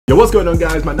Yo, what's going on,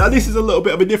 guys, man? Now, this is a little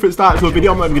bit of a different start to a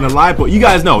video, I'm not even gonna lie, but you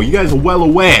guys know, you guys are well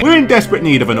aware. We're in desperate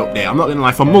need of an update. I'm not gonna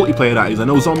lie, for multiplayer that is. I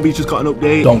know Zombies just got an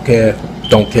update. Don't care,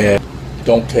 don't care,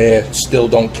 don't care, still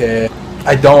don't care.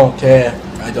 I don't care,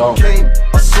 I don't.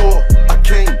 I saw, I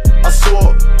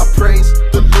praise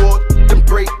the Lord, then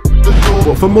break the law.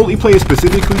 But for multiplayer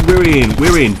specifically,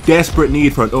 we're in desperate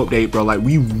need for an update, bro. Like,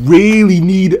 we really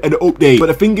need an update. But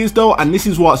the thing is, though, and this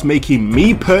is what's making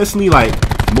me personally, like,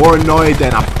 more annoyed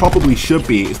than I probably should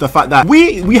be, is the fact that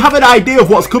we have an idea of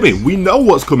what's coming. We know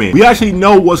what's coming. We actually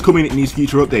know what's coming in these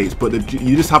future updates, but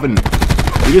you just haven't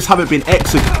been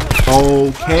executed.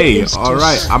 Okay, all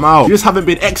right, I'm out. You just haven't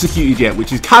been executed yet,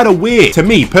 which is kind of weird to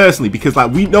me personally, because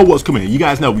like we know what's coming. You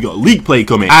guys know we got league play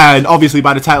coming, and obviously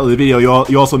by the title of the video,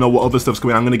 you also know what other stuff's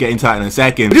coming. I'm gonna get into that in a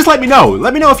second. But just let me know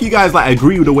if you guys like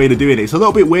agree with the way to do it. It's a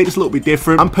little bit weird, it's a little bit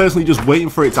different. I'm personally just waiting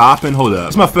for it to happen. Hold up,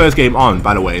 it's my first game on,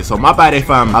 by the way, so my bad if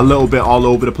I'm a little bit all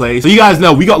over the place. So you guys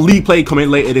know we got league play coming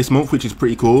later this month, which is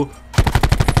pretty cool.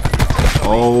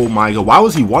 Oh my god, why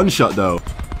was he one shot though?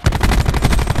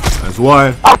 That's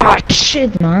one. Oh my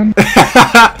shit, man.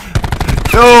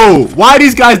 Yo, why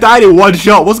these guys died in one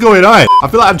shot? What's going on? I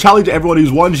feel like I'm challenging everyone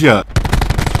who's one shot.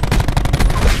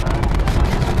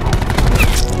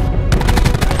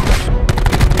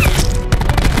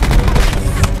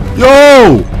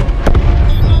 Yo!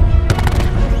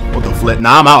 What the flip?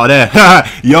 Nah, I'm out of there.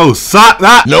 Yo, suck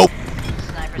that. Nope.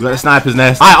 We got a sniper's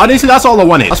nest. Alright, honestly, that's all I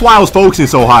wanted. That's why I was focusing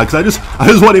so hard, because I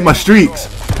just wanted my streaks.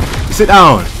 Sit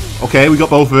down. Okay, we got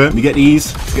both of them. We get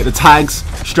these. We get the tags.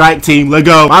 Strike team. Let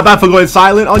go. My bad for going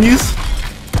silent on you.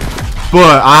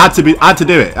 But I had to do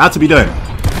it. It had to be done.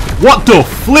 What the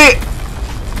flip?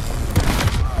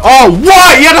 Oh,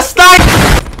 what? You had a snipe?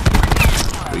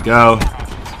 There we go.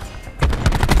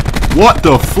 What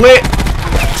the flip?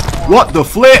 What the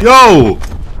flip? Yo.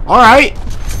 Alright.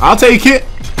 I'll take it.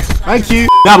 Thank you.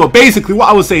 Now, but basically what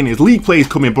I was saying is league play is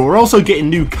coming, but we're also getting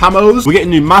new camos. We're getting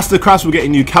new mastercrafts. We're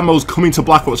getting new camos coming to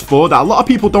Black Ops 4 that a lot of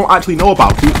people don't actually know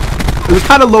about. It was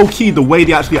kind of low-key the way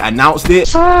they actually announced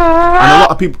it. And a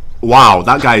lot of people... Wow,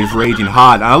 that guy is raging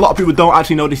hard. And a lot of people don't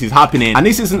actually know this is happening. And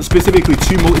this isn't specifically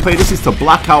to multiplayer. This is to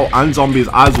Blackout and Zombies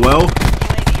as well.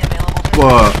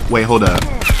 But, wait, hold up.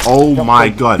 Oh my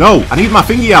god. No, I need my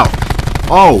thingy out.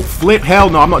 Oh, flip. Hell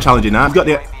no, I'm not challenging that.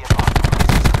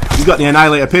 He's got the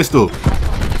Annihilator pistol.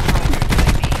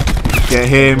 Get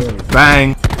him.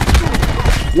 Bang.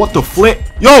 What the flip?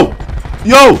 Yo!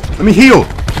 Yo! Let me heal.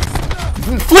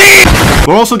 Flip!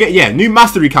 We're also getting, yeah, new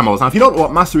mastery camos. Now, if you don't know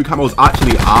what mastery camos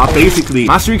actually are, basically,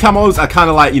 mastery camos are kind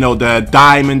of like, you know, the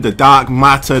diamond, the dark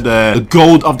matter, the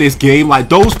gold of this game. Like,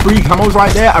 those three camos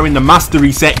right there are in the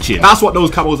mastery section. That's what those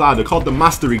camos are. They're called the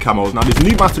mastery camos. Now, there's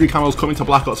new mastery camos coming to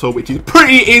Black Ops 4, which is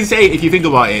pretty insane if you think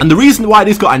about it. And the reason why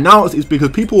this got announced is because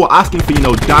people were asking for, you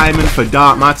know, diamond for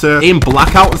dark matter in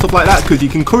Blackout and stuff like that, because you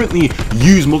can currently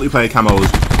use multiplayer camos.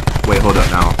 Wait, hold up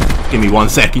now. Give me 1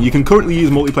 second. You can currently use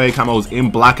multiplayer camos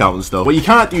in Blackout and stuff. What you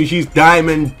can't do is use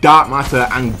diamond, dark matter,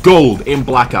 and gold in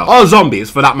Blackout. Or zombies,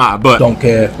 for that matter, but... Don't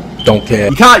care. Don't care.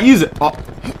 You can't use it. Oh,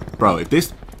 bro, if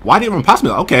this... Why didn't it run past me?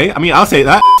 Okay, I mean, I'll say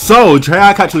that. So,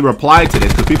 Treyarch actually replied to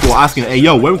this because people were asking, hey,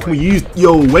 yo, when can we use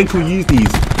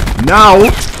these? Now,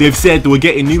 they've said we're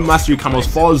getting new mastery camos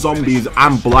for Zombies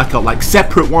and Blackout, like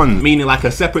separate ones, meaning like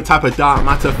a separate type of dark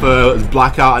matter for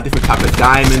Blackout, a different type of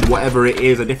diamond, whatever it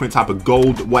is, a different type of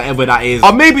gold, whatever that is.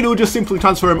 Or maybe they'll just simply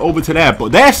transfer them over to there,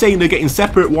 but they're saying they're getting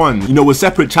separate ones, you know, with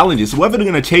separate challenges. So whether they're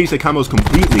going to change the camos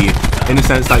completely, in the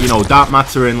sense that, you know, dark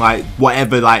matter and like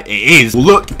whatever like it is will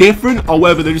look different, or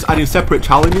whether they're just adding separate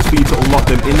challenges for you to unlock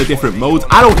them in the different modes.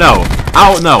 I don't know.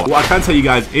 What I can tell you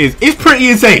guys is it's pretty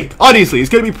insane. Honestly, it's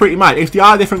gonna be pretty mad. If there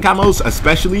are different camos,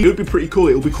 especially, it would be pretty cool.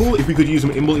 It would be cool if we could use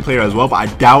them in multiplayer as well, but I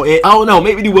doubt it. I don't know,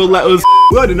 maybe they will let us.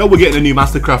 We already know we're getting a new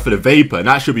mastercraft for the Vapor, and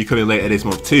that should be coming later this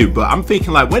month too, but I'm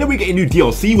thinking like, when are we getting new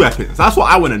DLC weapons? That's what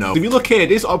I want to know. If you look here,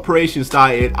 this operation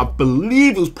started, I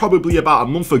believe it was probably about a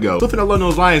month ago, something along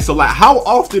those lines. So like, how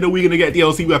often are we gonna get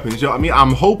DLC weapons? You know what I mean?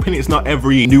 I'm hoping it's not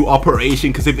every new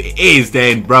operation, because if it is,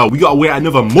 then bro, we gotta wait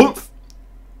another month.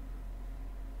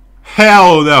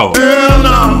 Hell no. Hell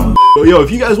no. But yo,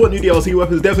 if you guys want new DLC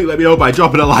weapons, definitely let me know by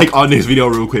dropping a like on this video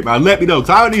real quick, man. Let me know,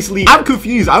 because honestly, I'm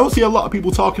confused. I don't see a lot of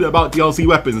people talking about DLC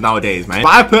weapons nowadays, man. But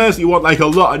I personally want like a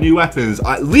lot of new weapons,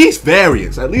 at least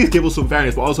variants, at least give us some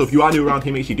variants. But also, if you are new around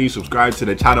here, make sure you do subscribe to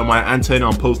the channel, man, and turn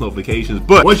on post notifications.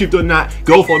 But once you've done that,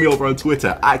 go follow me over on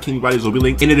Twitter at KingBraderzBusiness. Will be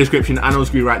linked in the description and on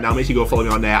screen right now. Make sure you go follow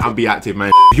me on there and be active,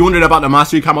 man. If you're wondering about the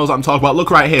mastery camos I'm talking about,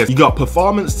 look right here. You got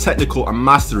performance, technical, and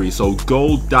mastery. So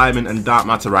gold, diamond, and dark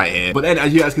matter right here. But then,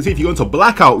 as you guys can see, if you go into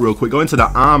Blackout real quick, go into the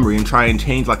armory and try and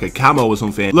change like a camo or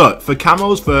something. Look, for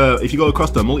camos, if you go across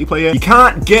the multiplayer, you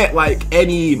can't get like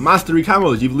any mastery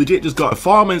camos. You've legit just got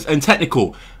performance and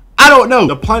technical. I don't know.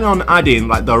 They're planning on adding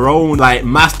like their own like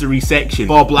mastery section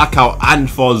for Blackout and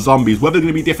for zombies. Whether they're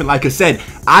gonna be different, like I said,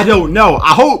 I don't know.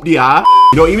 I hope they are.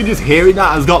 You know, even just hearing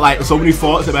that has got like so many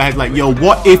thoughts in my head. Like, yo,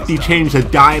 what if they change the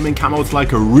diamond camo to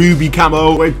like a ruby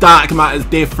camo where dark matter is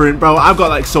different, bro? I've got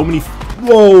like so many.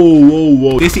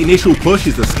 Whoa. This initial push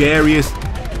is the scariest.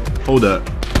 Hold up.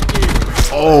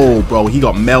 Oh, bro, he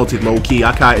got melted low key.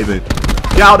 I can't even.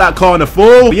 Get out that corner,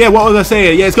 fool. But yeah, what was I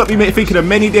saying? Yeah, it's got me thinking of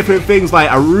many different things,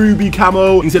 like a ruby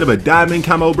camo instead of a diamond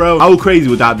camo, bro. How crazy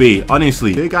would that be?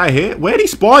 Honestly. Big guy here? Where did he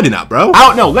spawn in at, bro? I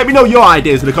don't know. Let me know your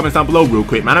ideas in the comments down below real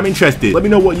quick, man. I'm interested. Let me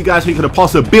know what you guys think of the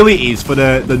possibilities for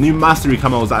the new mastery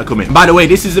camos that are coming. By the way,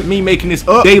 this isn't me making this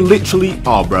up. They literally...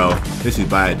 Oh, bro. This is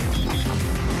bad.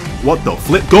 What the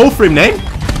flip? Go for him, then.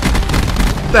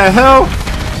 What the hell?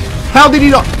 How did he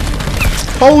not...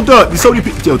 Hold up. There's so many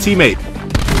people... Yo, teammate.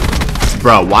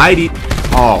 Bro, why did he...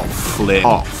 Oh, flip.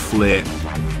 Oh, flip.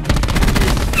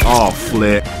 Oh,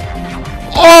 flip.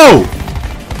 Oh!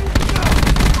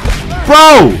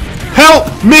 Bro!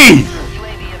 Help me!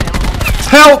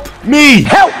 Help me!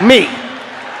 Help me!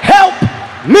 Help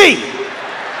me!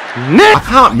 I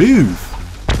can't move.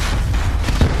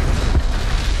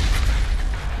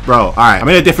 Bro, alright, I'm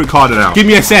in a different corner now. Give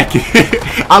me a second.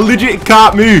 I legit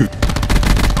can't move.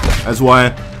 That's why...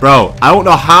 Bro, I don't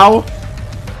know how...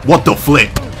 What the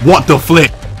flip? What the flip?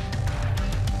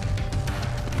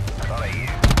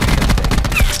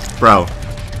 Bro,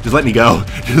 just let me go.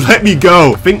 Just let me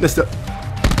go. I think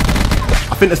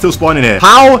they're still spawning here.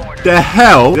 How the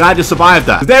hell did I just survive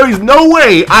that? There is no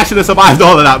way I should have survived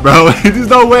all of that, bro. There's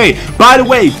no way. By the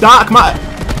way, dark matter.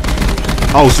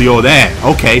 Oh, so you're there.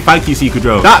 Okay, thank you, Secret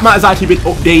Drone. That matter's actually been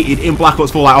updated in Black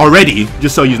Ops 4 like already,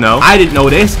 just so you know. I didn't know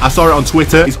this. I saw it on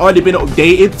Twitter. It's already been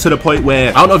updated to the point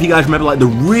where, I don't know if you guys remember like the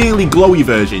really glowy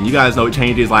version. You guys know it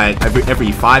changes like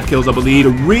every 5 kills, I believe. The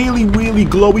really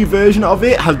glowy version of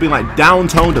it has been like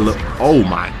downtoned a little. Oh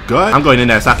my god. I'm going in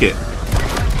there, sack it.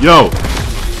 Yo.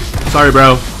 Sorry,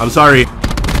 bro. I'm sorry.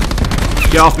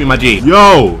 Get off me, my G.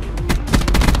 Yo.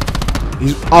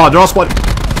 Oh, they're all spotted.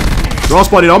 They're all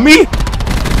spotted on me?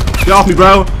 Get off me,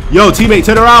 bro. Yo, teammate,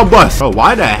 turn around, bus. Bro,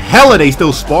 why the hell are they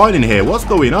still spawning here? What's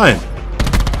going on?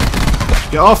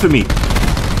 Get off of me.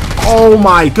 Oh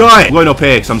my god. I'm going up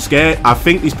here because I'm scared. I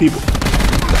think these people...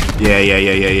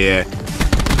 Yeah.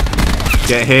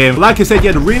 Get him. Like I said,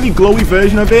 yeah, the really glowy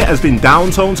version of it has been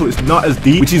downtoned, so it's not as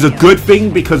deep, which is a good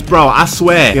thing because, bro, I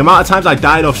swear, the amount of times I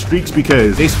died off streaks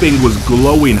because this thing was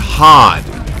glowing hard.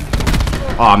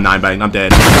 Oh, I'm 9-bang. I'm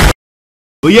dead.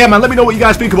 But yeah, man, let me know what you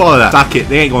guys think of all of that. Sack it.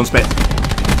 They ain't going to spec.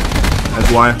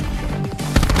 That's why.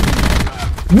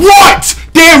 What?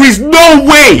 There is no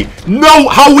way. No.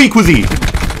 How weak was he?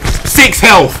 6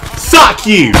 health. Suck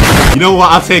you. You know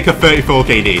what? I'll take a 34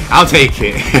 KD. I'll take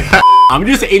it. I'm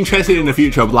just interested in the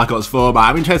future of Black Ops 4, but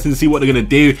I'm interested to see what they're going to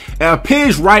do. It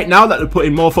appears right now that they're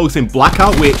putting more focus in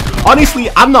Blackout, which, honestly,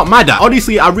 I'm not mad at.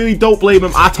 Honestly, I really don't blame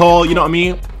them at all. You know what I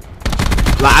mean?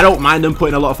 Like, I don't mind them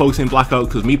putting a lot of focus in Blackout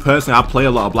because me personally, I play a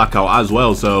lot of Blackout as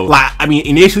well. So, like, I mean,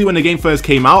 initially when the game first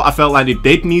came out, I felt like they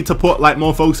did need to put, like,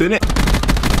 more focus in it.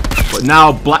 But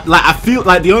now, I feel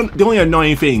like the only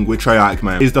annoying thing with Treyarch,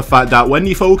 man, is the fact that when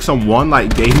you focus on one,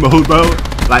 like, game mode, bro,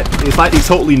 like, it's like they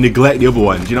totally neglect the other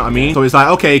ones, you know what I mean? So it's like,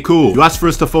 okay, cool. You asked for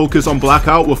us to focus on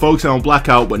Blackout, we're focusing on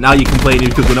Blackout, but now you're complaining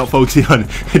because we're not focusing on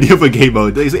the other game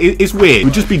mode. It's weird. It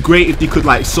would just be great if they could,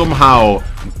 like, somehow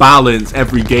balance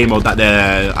every game mode that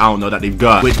they're, I don't know, that they've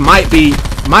got, which might be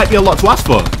a lot to ask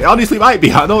for. It honestly might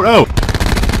be. I don't know.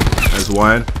 There's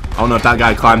one. I don't know if that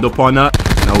guy climbed up on that.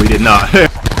 No, he did not.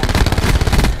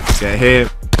 Get him.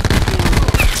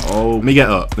 Oh, let me get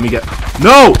up. Let me get...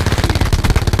 No!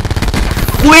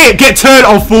 Flip! Get turned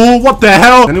on, fool! What the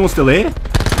hell? Anyone still here?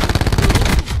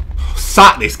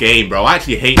 Sack this game, bro. I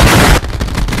actually hate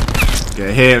it.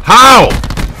 Get him. How?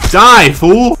 Die,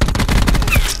 fool!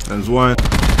 There's one.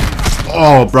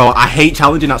 Oh, bro. I hate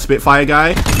challenging that Spitfire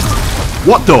guy.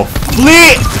 What the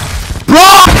flip?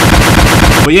 Bro!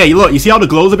 But yeah, you look. You see how the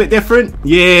glow's a bit different?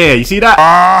 Yeah, you see that?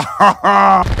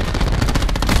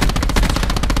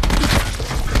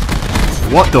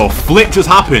 What the flip just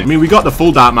happened? I mean, we got the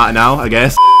full dark matter now, I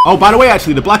guess. Oh, by the way,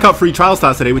 actually, the Blackout 3 trial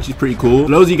starts today, which is pretty cool.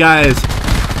 For those of you guys...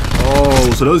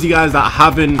 Oh, so those of you guys that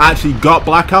haven't actually got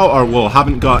Blackout, or, well,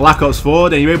 haven't got Black Ops 4,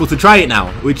 then you're able to try it now.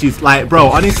 Which is, like, bro,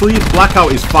 honestly,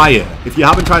 Blackout is fire. If you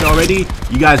haven't tried it already,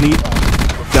 you guys need...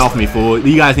 Get off me, fool.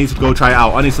 You guys need to go try it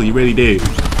out. Honestly, you really do.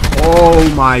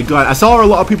 Oh my god. I saw a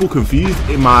lot of people confused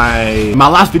in my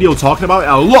last video talking about it.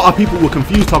 A lot of people were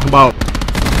confused talking about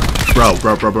bro.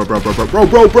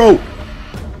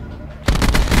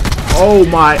 Oh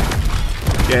my.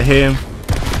 Get him.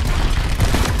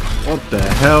 What the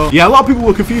hell? Yeah, a lot of people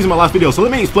were confused in my last video, so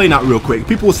let me explain that real quick.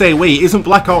 People will say, wait, isn't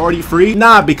Blackout already free?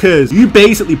 Nah, because you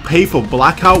basically pay for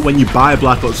Blackout when you buy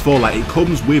Black Ops 4. Like, it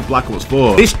comes with Black Ops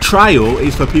 4. This trial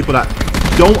is for people that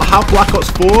don't have Black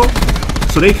Ops 4,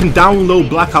 so they can download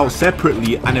Blackout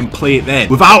separately and then play it then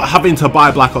without having to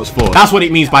buy Black Ops 4. That's what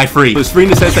it means by free. It's free in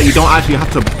the sense that you don't actually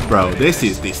have to... Bro, this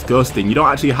is disgusting. You don't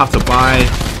actually have to buy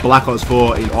Black Ops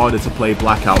 4 in order to play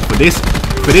Blackout. For this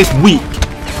week...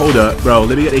 Hold up, bro.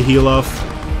 Let me get the heal off.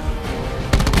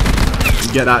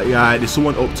 Get that guy. There's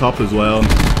someone up top as well.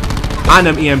 And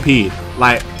them EMP.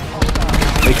 Like,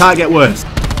 they can't get worse.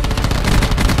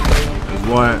 There's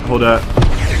one. Hold up.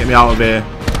 Get me out of here.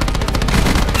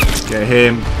 Get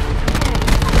him.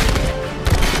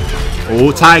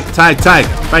 Oh, tag.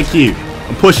 Thank you.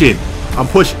 I'm pushing.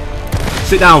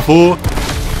 Sit down, fool.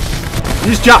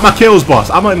 You just jacked my kills, boss.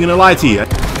 I'm not even gonna lie to you.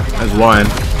 There's one.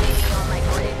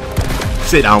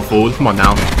 Sit down, fool. Come on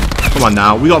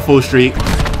now. We got full streak.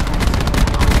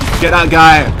 Get that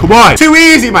guy. Come on. Too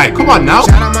easy, mate. Come on now.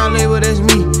 Shout out my label, that's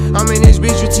me. I'm in this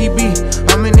bitch with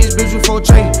TB. I'm in this bitch with 4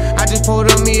 tray. I just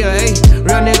pulled up me a A.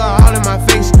 Real nigga all in my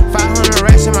face. 500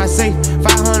 racks in my safe.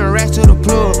 500 racks to the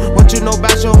plug. What you know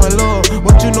about showing love?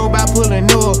 What you know about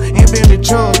pulling up? Ain't been the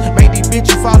trust.